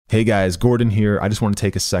Hey guys, Gordon here. I just want to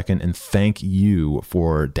take a second and thank you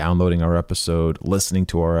for downloading our episode, listening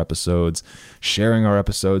to our episodes, sharing our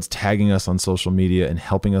episodes, tagging us on social media, and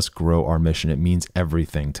helping us grow our mission. It means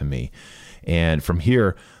everything to me. And from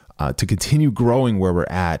here, to continue growing where we're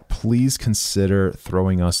at, please consider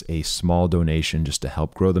throwing us a small donation just to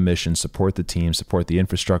help grow the mission, support the team, support the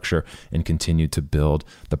infrastructure, and continue to build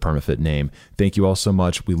the Permafit name. Thank you all so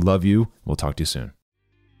much. We love you. We'll talk to you soon.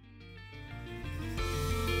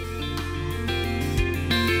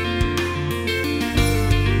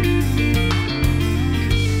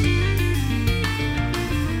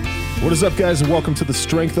 What is up, guys, and welcome to the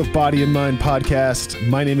Strength of Body and Mind podcast.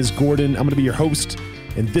 My name is Gordon. I'm going to be your host,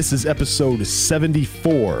 and this is episode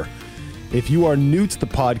 74. If you are new to the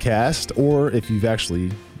podcast, or if you've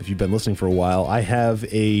been listening for a while, I have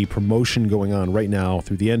a promotion going on right now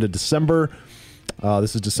through the end of December.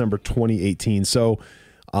 This is December 2018. So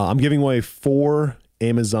I'm giving away 4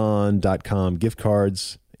 Amazon.com gift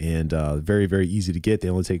cards, and very, very easy to get. They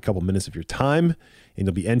only take a couple minutes of your time, and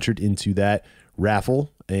you'll be entered into that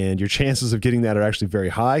raffle. And your chances of getting that are actually very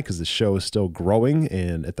high because the show is still growing,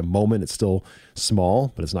 and at the moment it's still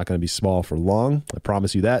small, but it's not going to be small for long. I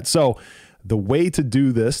promise you that. So the way to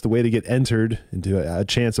do this, the way to get entered into a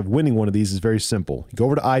chance of winning one of these is very simple. You go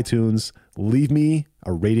over to iTunes, leave me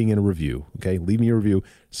a rating and a review. Okay, leave me a review.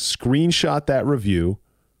 Screenshot that review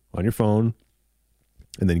on your phone,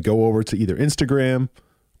 and then go over to either Instagram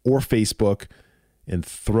or Facebook and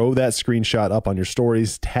throw that screenshot up on your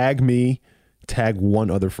stories. Tag me. Tag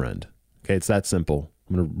one other friend. Okay, it's that simple.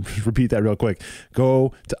 I'm going to repeat that real quick.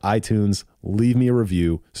 Go to iTunes, leave me a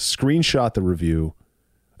review, screenshot the review,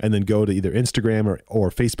 and then go to either Instagram or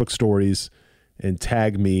Facebook stories and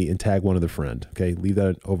tag me and tag one other friend. Okay, leave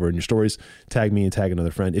that over in your stories. Tag me and tag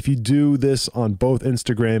another friend. If you do this on both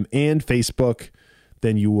Instagram and Facebook,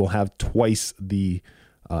 then you will have twice the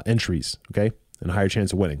entries, okay, and a higher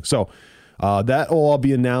chance of winning. So that will all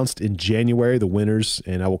be announced in January, the winners,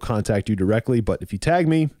 and I will contact you directly. But if you tag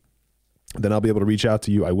me, then I'll be able to reach out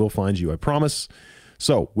to you. I will find you, I promise.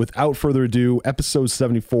 So without further ado, episode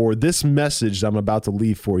 74, this message that I'm about to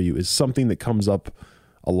leave for you is something that comes up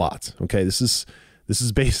a lot. Okay, this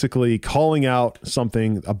is basically calling out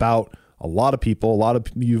something about a lot of people, a lot of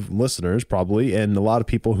you listeners probably, and a lot of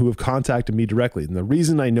people who have contacted me directly. And the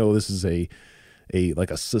reason I know this is a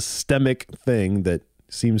systemic thing that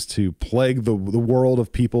seems to plague the world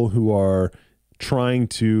of people who are trying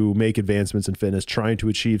to make advancements in fitness, trying to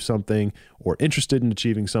achieve something, or interested in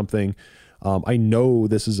achieving something. I know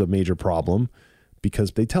this is a major problem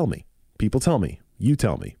because they tell me. People tell me. You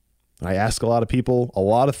tell me. I ask a lot of people a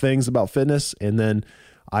lot of things about fitness, and then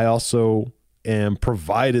I also am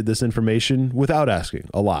provided this information without asking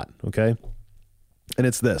a lot, okay? And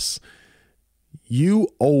it's this. You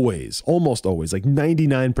always, almost always, like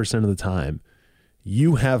 99% of the time,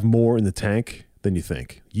 you have more in the tank than you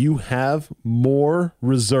think. You have more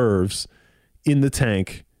reserves in the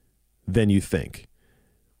tank than you think.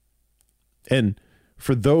 And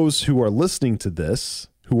for those who are listening to this,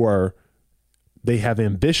 they have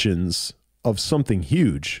ambitions of something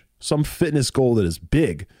huge, some fitness goal that is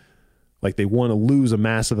big, like they want to lose a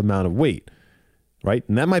massive amount of weight, right?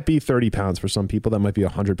 And that might be 30 pounds for some people. That might be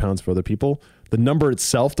 100 pounds for other people. The number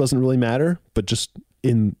itself doesn't really matter, but just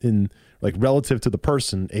in like relative to the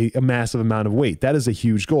person, a massive amount of weight. That is a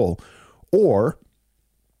huge goal. Or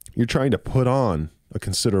you're trying to put on a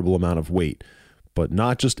considerable amount of weight, but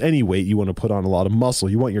not just any weight. You want to put on a lot of muscle.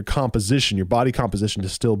 You want your composition, your body composition to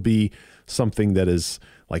still be something that is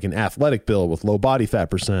like an athletic build with low body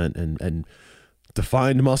fat percent and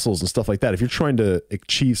defined muscles and stuff like that. If you're trying to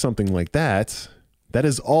achieve something like that, that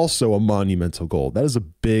is also a monumental goal. That is a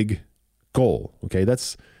big goal. Okay.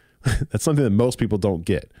 That's something that most people don't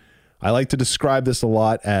get. I like to describe this a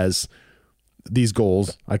lot as these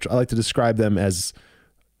goals. I like to describe them as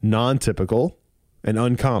non-typical and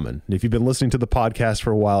uncommon. And if you've been listening to the podcast for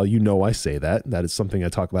a while, you know I say that. That is something I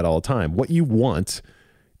talk about all the time. What you want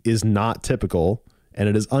is not typical and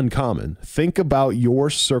it is uncommon. Think about your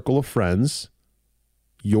circle of friends,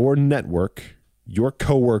 your network, your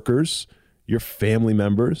coworkers, your family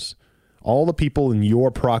members, all the people in your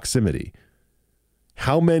proximity.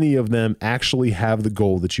 How many of them actually have the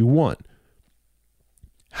goal that you want?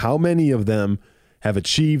 How many of them have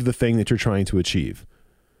achieved the thing that you're trying to achieve?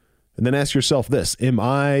 And then ask yourself this: am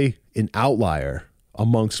I an outlier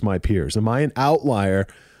amongst my peers? Am I an outlier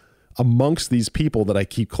amongst these people that I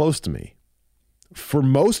keep close to me? For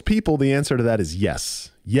most people, the answer to that is yes.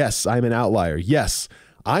 Yes, I'm an outlier. Yes,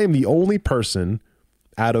 I am the only person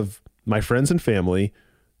out of my friends and family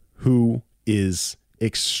who is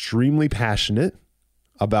extremely passionate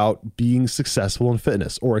about being successful in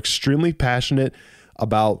fitness, or extremely passionate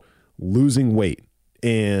about losing weight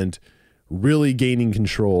and really gaining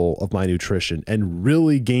control of my nutrition and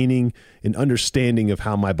really gaining an understanding of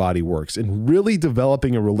how my body works and really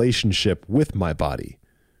developing a relationship with my body.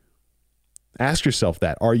 Ask yourself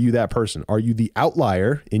that. Are you that person? Are you the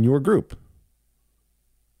outlier in your group?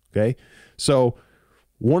 Okay. So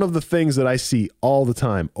one of the things that I see all the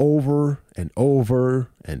time, over and over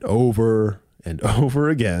and over and over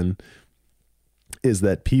again, is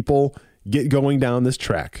that people get going down this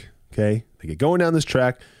track. Okay. They get going down this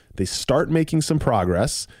track. They start making some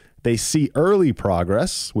progress. They see early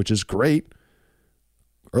progress, which is great.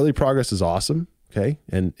 Early progress is awesome. Okay.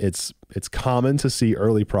 And it's common to see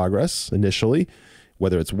early progress initially,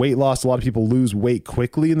 whether it's weight loss. A lot of people lose weight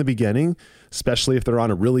quickly in the beginning, especially if they're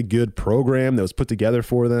on a really good program that was put together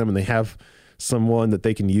for them and they have someone that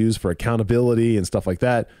they can use for accountability and stuff like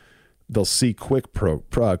that. They'll see quick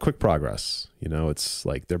progress. You know, it's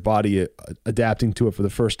like their body adapting to it for the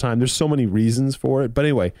first time. There's so many reasons for it. But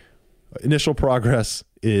anyway, initial progress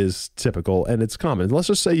is typical and it's common. Let's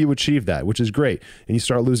just say you achieve that, which is great. And you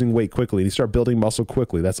start losing weight quickly and you start building muscle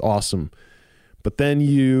quickly. That's awesome. But then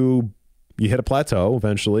you hit a plateau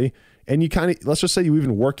eventually, and you kind of, let's just say you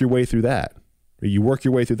even work your way through that. Or you work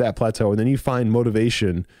your way through that plateau, and then you find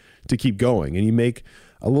motivation to keep going and you make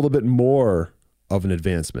a little bit more of an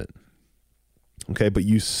advancement. Okay, but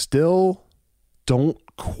you still don't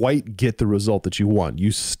quite get the result that you want.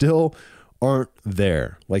 You still aren't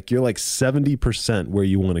there. Like you're like 70% where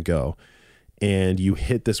you want to go, and you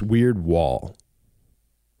hit this weird wall,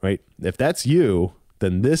 right? If that's you,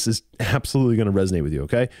 then this is absolutely going to resonate with you,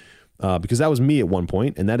 okay? Because that was me at one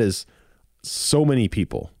point, and that is so many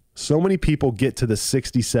people. So many people get to the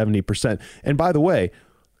 60, 70%. And by the way,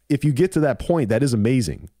 if you get to that point, that is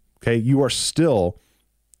amazing, okay? You are still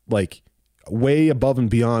like way above and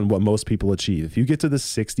beyond what most people achieve. If you get to the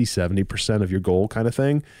 60, 70% of your goal kind of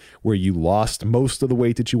thing, where you lost most of the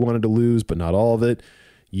weight that you wanted to lose, but not all of it,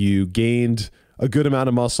 you gained a good amount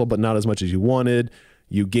of muscle, but not as much as you wanted,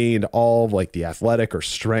 you gained all of like the athletic or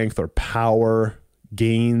strength or power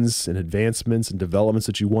gains and advancements and developments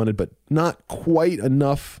that you wanted, but not quite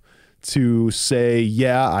enough to say,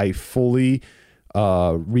 yeah, I fully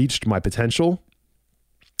reached my potential,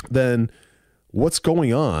 then what's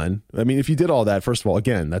going on? I mean, if you did all that, first of all,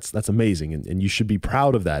 again, that's amazing. And you should be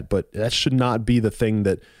proud of that, but that should not be the thing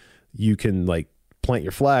that you can like plant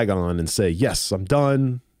your flag on and say, yes, I'm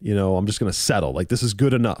done. You know, I'm just going to settle. Like, this is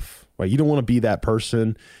good enough, right? You don't want to be that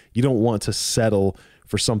person. You don't want to settle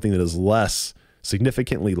for something that is less,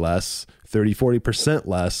 significantly less, 30, 40%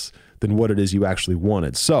 less than what it is you actually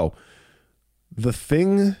wanted. So the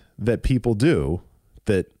thing that people do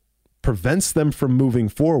that prevents them from moving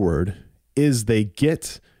forward is they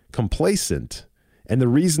get complacent. And the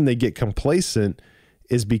reason they get complacent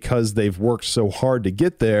is because they've worked so hard to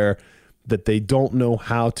get there that they don't know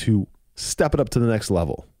how to step it up to the next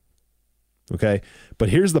level. Okay. But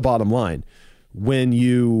here's the bottom line. When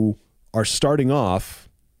you are starting off,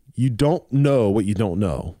 you don't know what you don't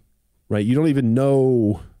know, right? You don't even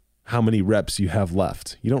know how many reps you have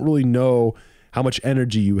left. You don't really know how much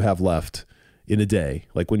energy you have left in a day.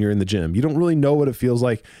 Like when you're in the gym, you don't really know what it feels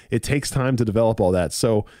like. It takes time to develop all that.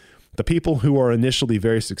 So the people who are initially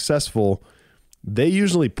very successful, they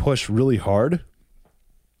usually push really hard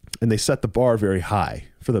and they set the bar very high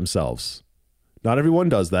for themselves. Not everyone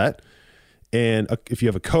does that. And if you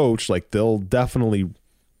have a coach, like they'll definitely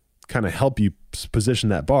kind of help you position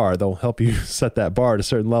that bar. They'll help you set that bar at a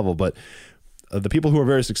certain level. But the people who are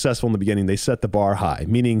very successful in the beginning, they set the bar high,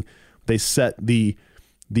 meaning they set the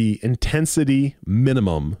intensity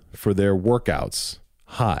minimum for their workouts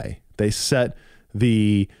high. They set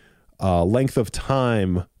the length of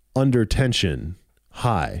time under tension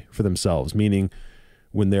high for themselves, meaning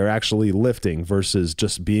when they're actually lifting versus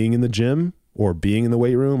just being in the gym or being in the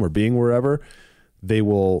weight room or being wherever, they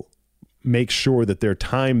will make sure that their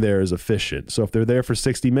time there is efficient. So if they're there for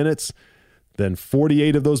 60 minutes, then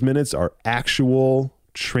 48 of those minutes are actual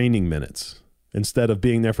training minutes instead of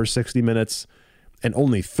being there for 60 minutes and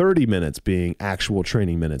only 30 minutes being actual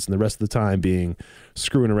training minutes and the rest of the time being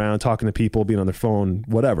screwing around, talking to people, being on their phone,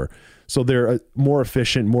 whatever. So they're more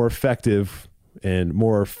efficient, more effective, and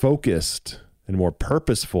more focused and more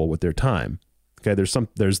purposeful with their time. Okay,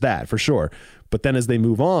 there's that for sure. But then as they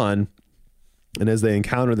move on and as they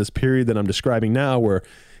encounter this period that I'm describing now where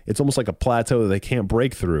it's almost like a plateau that they can't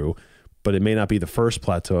break through, but it may not be the first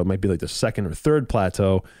plateau. It might be like the second or third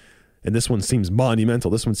plateau. And this one seems monumental.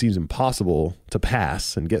 This one seems impossible to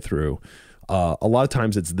pass and get through. A lot of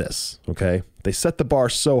times it's this, okay? They set the bar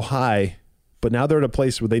so high, but now they're at a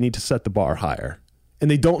place where they need to set the bar higher.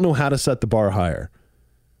 and they don't know how to set the bar higher.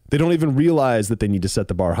 They don't even realize that they need to set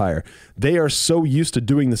the bar higher. They are so used to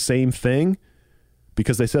doing the same thing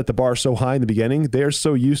because they set the bar so high in the beginning. They are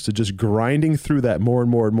so used to just grinding through that more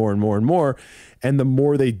and more and more and more and more. And the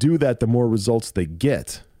more they do that, the more results they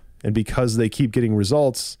get. And because they keep getting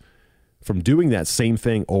results from doing that same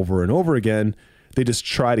thing over and over again, they just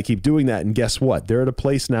try to keep doing that. And guess what? They're at a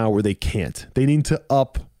place now where they can't. They need to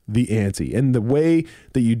up the ante. And the way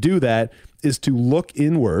that you do that is to look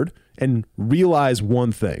inward and realize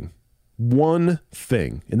one thing,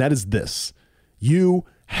 and that is this: you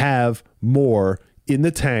have more in the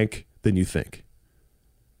tank than you think.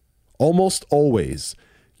 Almost always,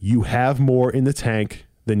 you have more in the tank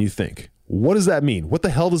than you think. What does that mean? What the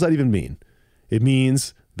hell does that even mean? It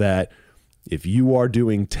means that if you are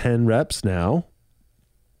doing 10 reps now,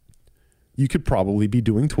 you could probably be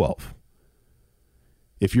doing 12.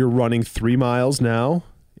 If you're running 3 miles now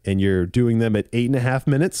and you're doing them at 8.5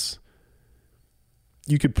 minutes,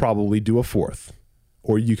 you could probably do a 4th.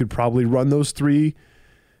 Or you could probably run those 3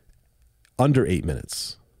 under 8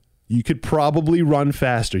 minutes. You could probably run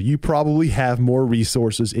faster. You probably have more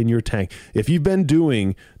resources in your tank. If you've been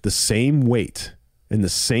doing the same weight and the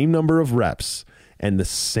same number of reps and the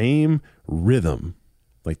same rhythm,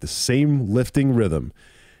 like the same lifting rhythm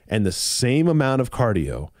and the same amount of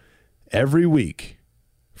cardio every week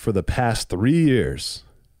for the past 3 years,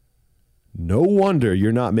 no wonder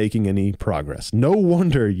you're not making any progress. No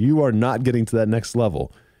wonder you are not getting to that next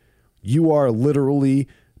level. You are literally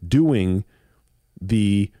doing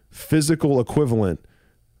the physical equivalent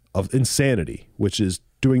of insanity, which is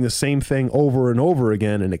doing the same thing over and over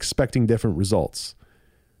again and expecting different results.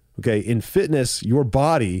 Okay, in fitness, your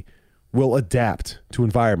body will adapt to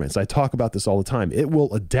environments. I talk about this all the time. It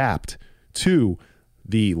will adapt to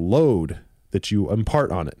the load that you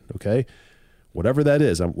impart on it, okay? Whatever that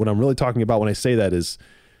is. What I'm really talking about when I say that is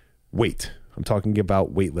weight. I'm talking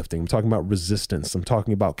about weightlifting. I'm talking about resistance. I'm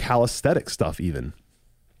talking about calisthenic stuff even.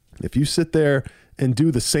 If you sit there and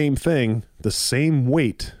do the same thing, the same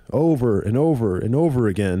weight over and over and over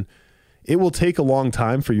again, it will take a long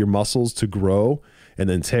time for your muscles to grow and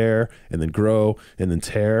then tear and then grow and then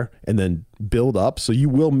tear and then build up. So you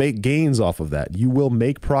will make gains off of that. You will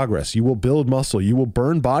make progress. You will build muscle. You will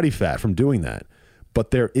burn body fat from doing that.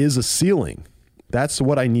 But there is a ceiling. That's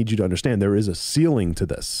what I need you to understand. There is a ceiling to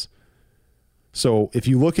this. So if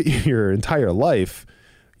you look at your entire life,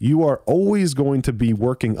 you are always going to be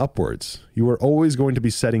working upwards. You are always going to be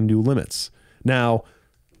setting new limits. Now,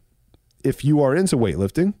 if you are into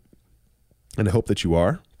weightlifting, and I hope that you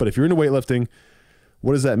are, but if you're into weightlifting,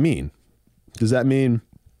 what does that mean? Does that mean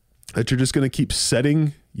that you're just going to keep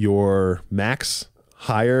setting your max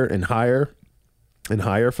higher and higher and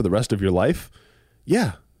higher for the rest of your life?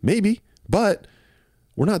 Yeah, maybe, but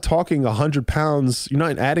we're not talking 100 pounds. You're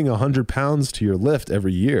not adding 100 pounds to your lift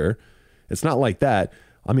every year. It's not like that.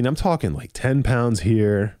 I mean, I'm talking like 10 pounds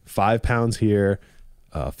here, 5 pounds here,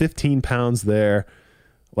 15 pounds there.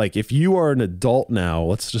 Like if you are an adult now,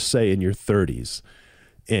 let's just say in your 30s,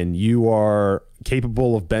 and you are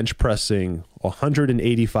capable of bench pressing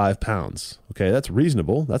 185 pounds. Okay, that's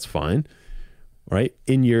reasonable. That's fine, right?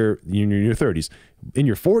 In your 30s. In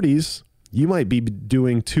your 40s, you might be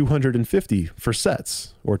doing 250 for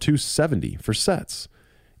sets or 270 for sets.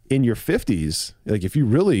 In your 50s, like if you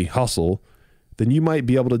really hustle, then you might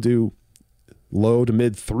be able to do low to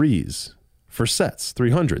mid 3s for sets,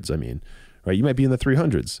 300s, I mean, right? You might be in the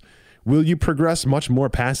 300s. Will you progress much more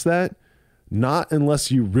past that? Not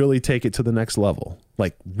unless you really take it to the next level,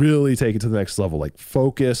 like really take it to the next level, like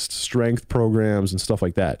focused strength programs and stuff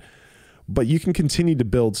like that. But you can continue to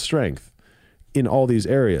build strength in all these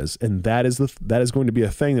areas. And that is going to be a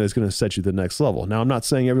thing that is going to set you to the next level. Now, I'm not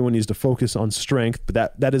saying everyone needs to focus on strength,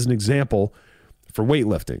 but that is an example for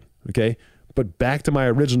weightlifting. Okay. But back to my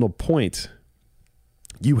original point,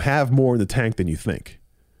 you have more in the tank than you think.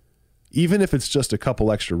 Even if it's just a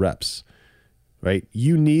couple extra reps, right?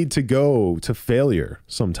 You need to go to failure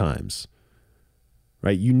sometimes,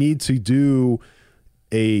 right? You need to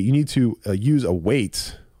use a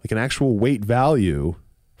weight, like an actual weight value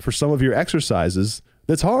for some of your exercises.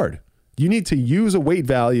 That's hard. You need to use a weight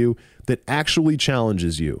value that actually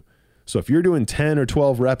challenges you. So if you're doing 10 or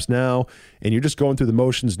 12 reps now and you're just going through the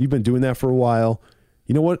motions and you've been doing that for a while,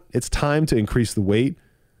 you know what? It's time to increase the weight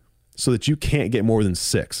so that you can't get more than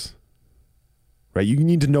 6. Right? You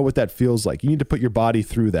need to know what that feels like. You need to put your body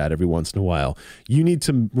through that every once in a while. You need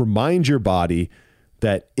to remind your body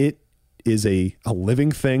that it is a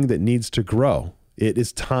living thing that needs to grow. It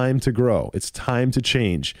is time to grow. It's time to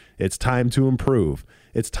change. It's time to improve.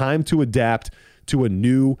 It's time to adapt to a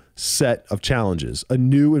new set of challenges, a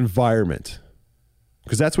new environment.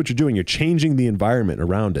 because that's what you're doing. You're changing the environment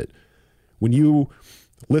around it. When you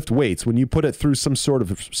lift weights, when you put it through some sort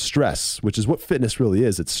of stress, which is what fitness really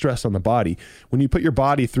is, it's stress on the body. When you put your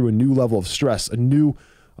body through a new level of stress, a new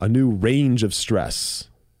range of stress,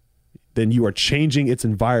 then you are changing its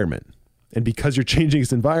environment. And because you're changing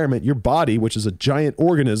its environment, your body, which is a giant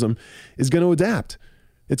organism, is going to adapt.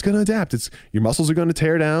 It's going to adapt. Your muscles are going to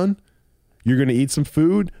tear down. You're going to eat some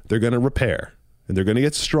food. They're going to repair. And they're going to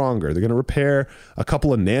get stronger. They're going to repair a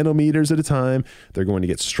couple of nanometers at a time. They're going to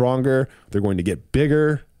get stronger. They're going to get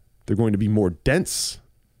bigger. They're going to be more dense.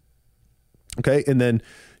 Okay. And then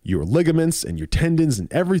your ligaments and your tendons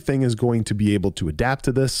and everything is going to be able to adapt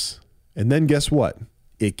to this. And then guess what?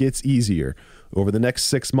 It gets easier. Over the next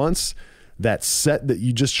 6 months, that set that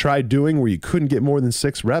you just tried doing where you couldn't get more than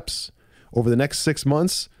 6 reps, over the next 6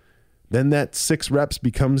 months, then that 6 reps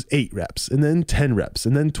becomes 8 reps, and then 10 reps,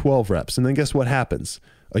 and then 12 reps. And then guess what happens?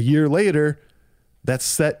 A year later, that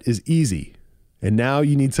set is easy. And now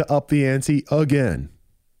you need to up the ante again.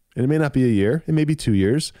 And it may not be a year, it may be 2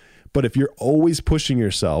 years. But if you're always pushing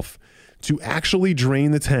yourself to actually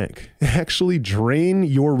drain the tank, actually drain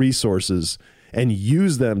your resources and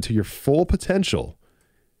use them to your full potential,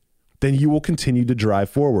 then you will continue to drive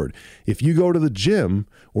forward. If you go to the gym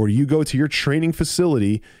or you go to your training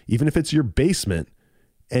facility, even if it's your basement,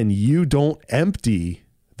 and you don't empty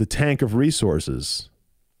the tank of resources,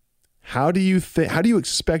 how do you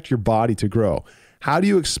expect your body to grow? How do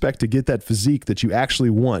you expect to get that physique that you actually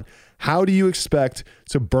want? How do you expect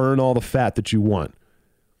to burn all the fat that you want?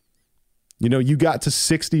 You know, you got to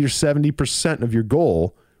 60 or 70% of your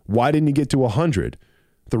goal. Why didn't you get to 100?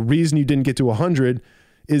 The reason you didn't get to 100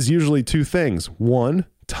 is usually 2 things. One,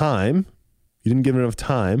 time. You didn't give enough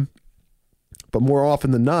time. But more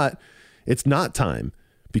often than not, it's not time,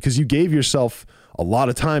 because you gave yourself a lot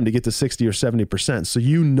of time to get to 60 or 70%. So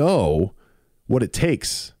you know what it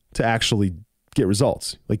takes to actually get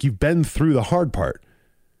results. Like, you've been through the hard part.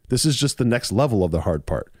 This is just the next level of the hard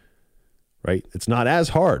part, right? It's not as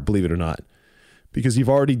hard, believe it or not, because you've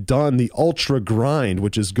already done the ultra grind,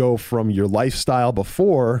 which is go from your lifestyle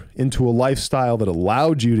before into a lifestyle that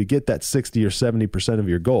allowed you to get that 60 or 70% of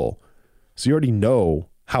your goal. So you already know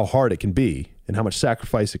how hard it can be and how much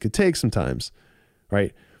sacrifice it could take sometimes,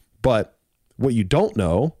 right? But what you don't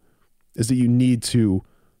know is that you need to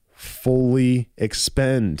fully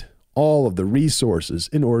expend all of the resources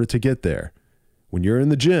in order to get there. When you're in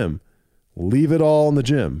the gym, leave it all in the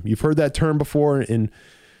gym. You've heard that term before in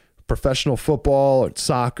professional football and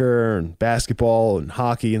soccer and basketball and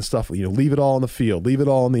hockey and stuff. You know, leave it all on the field, leave it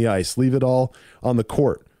all on the ice, leave it all on the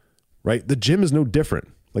court, right? The gym is no different.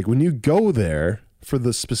 Like, when you go there for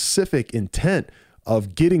the specific intent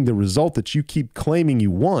of getting the result that you keep claiming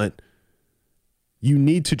you want, you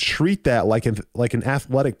need to treat that like an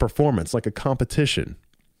athletic performance, like a competition.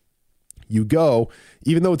 You go,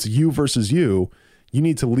 even though it's you versus you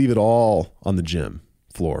need to leave it all on the gym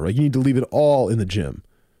floor, right? You need to leave it all in the gym.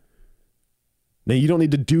 Now, you don't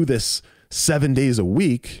need to do this 7 days a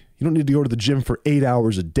week. You don't need to go to the gym for 8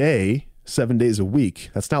 hours a day, 7 days a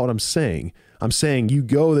week. That's not what I'm saying. I'm saying you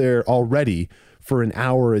go there already for an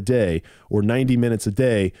hour a day or 90 minutes a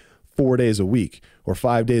day, 4 days a week or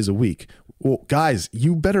 5 days a week. Well, guys,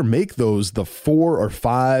 you better make those the 4 or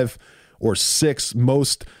 5 or 6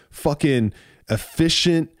 most fucking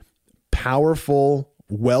efficient, powerful,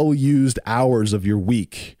 well-used hours of your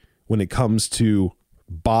week when it comes to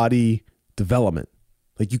body development.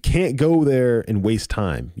 Like, you can't go there and waste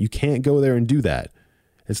time. You can't go there and do that.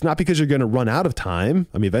 It's not because you're going to run out of time.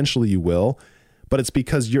 I mean, eventually you will, but it's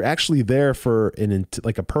because you're actually there for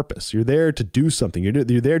like a purpose. You're there to do something.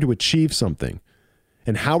 You're there to achieve something.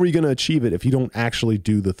 And how are you going to achieve it if you don't actually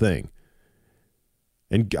do the thing?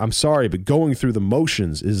 And I'm sorry, but going through the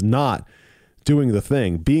motions is not doing the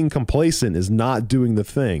thing. Being complacent is not doing the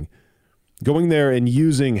thing. Going there and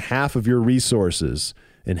using half of your resources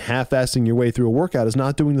and half-assing your way through a workout is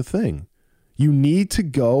not doing the thing. You need to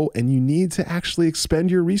go and you need to actually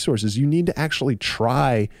expend your resources. You need to actually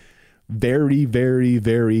try very, very,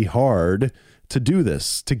 very hard to do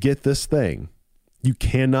this, to get this thing. You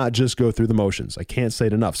cannot just go through the motions. I can't say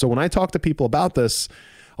it enough. So when I talk to people about this,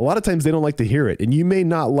 a lot of times they don't like to hear it. And you may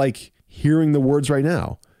not like hearing the words right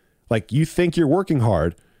now. Like, you think you're working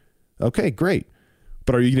hard. Okay, great.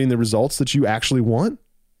 But are you getting the results that you actually want?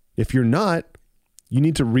 If you're not, you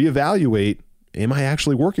need to reevaluate, am I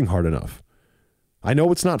actually working hard enough? I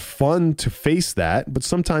know it's not fun to face that, but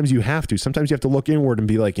sometimes you have to. Sometimes you have to look inward and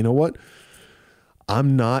be like, you know what?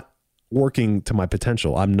 I'm not working to my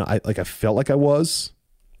potential. I felt like I was,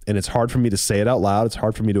 and it's hard for me to say it out loud. It's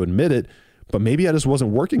hard for me to admit it, but maybe I just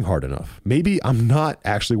wasn't working hard enough. Maybe I'm not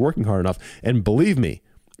actually working hard enough. And believe me,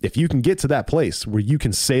 if you can get to that place where you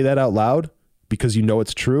can say that out loud because you know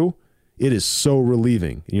it's true, it is so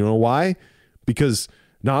relieving. You know why? Because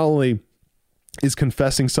not only is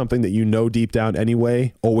confessing something that you know deep down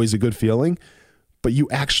anyway always a good feeling, but you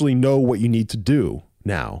actually know what you need to do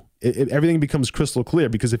now. Everything becomes crystal clear,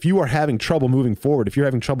 because if you are having trouble moving forward, if you're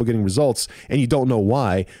having trouble getting results and you don't know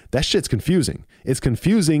why, that shit's confusing. It's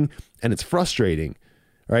confusing and it's frustrating,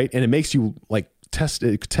 right? And it makes you like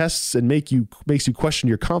tests and makes you question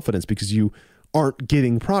your confidence because you aren't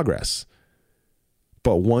getting progress.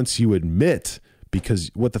 But once you admit,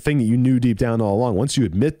 because what the thing that you knew deep down all along, once you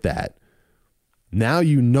admit that, now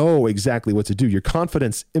you know exactly what to do. Your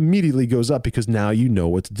confidence immediately goes up because now you know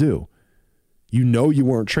what to do. You know you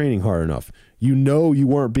weren't training hard enough. You know you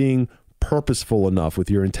weren't being purposeful enough with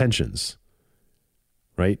your intentions,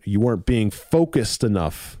 right? You weren't being focused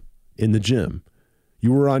enough in the gym.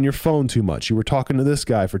 You were on your phone too much. You were talking to this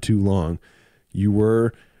guy for too long. You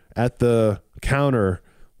were at the counter,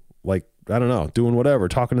 like, I don't know, doing whatever,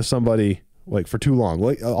 talking to somebody like for too long.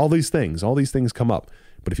 Like all these things come up.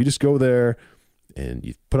 But if you just go there and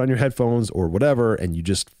you put on your headphones or whatever, and you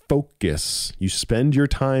just focus, you spend your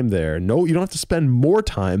time there. No, you don't have to spend more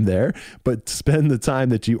time there, but spend the time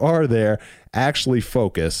that you are there actually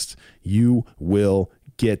focused. You will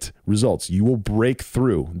get results. You will break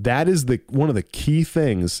through. That is one of the key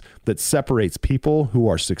things that separates people who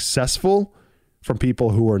are successful from people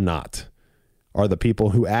who are not, are the people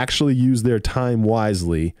who actually use their time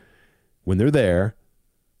wisely when they're there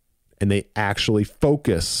and they actually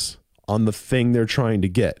focus on the thing they're trying to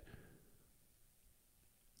get.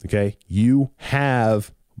 Okay? You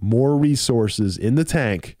have more resources in the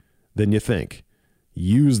tank than you think.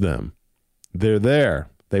 Use them. They're there.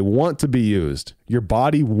 They want to be used. Your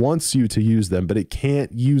body wants you to use them, but it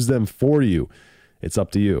can't use them for you. It's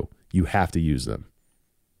up to you. You have to use them.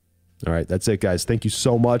 All right, that's it, guys. Thank you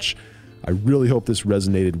so much. I really hope this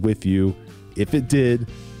resonated with you. If it did,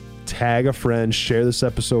 tag a friend, share this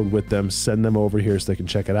episode with them, send them over here so they can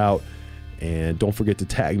check it out. And don't forget to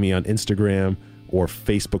tag me on Instagram or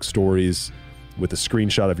Facebook stories with a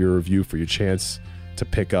screenshot of your review for your chance to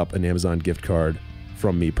pick up an Amazon gift card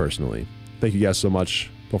from me personally. Thank you guys so much.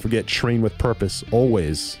 Don't forget, train with purpose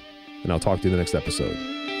always. And I'll talk to you in the next episode.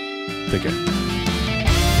 Take care.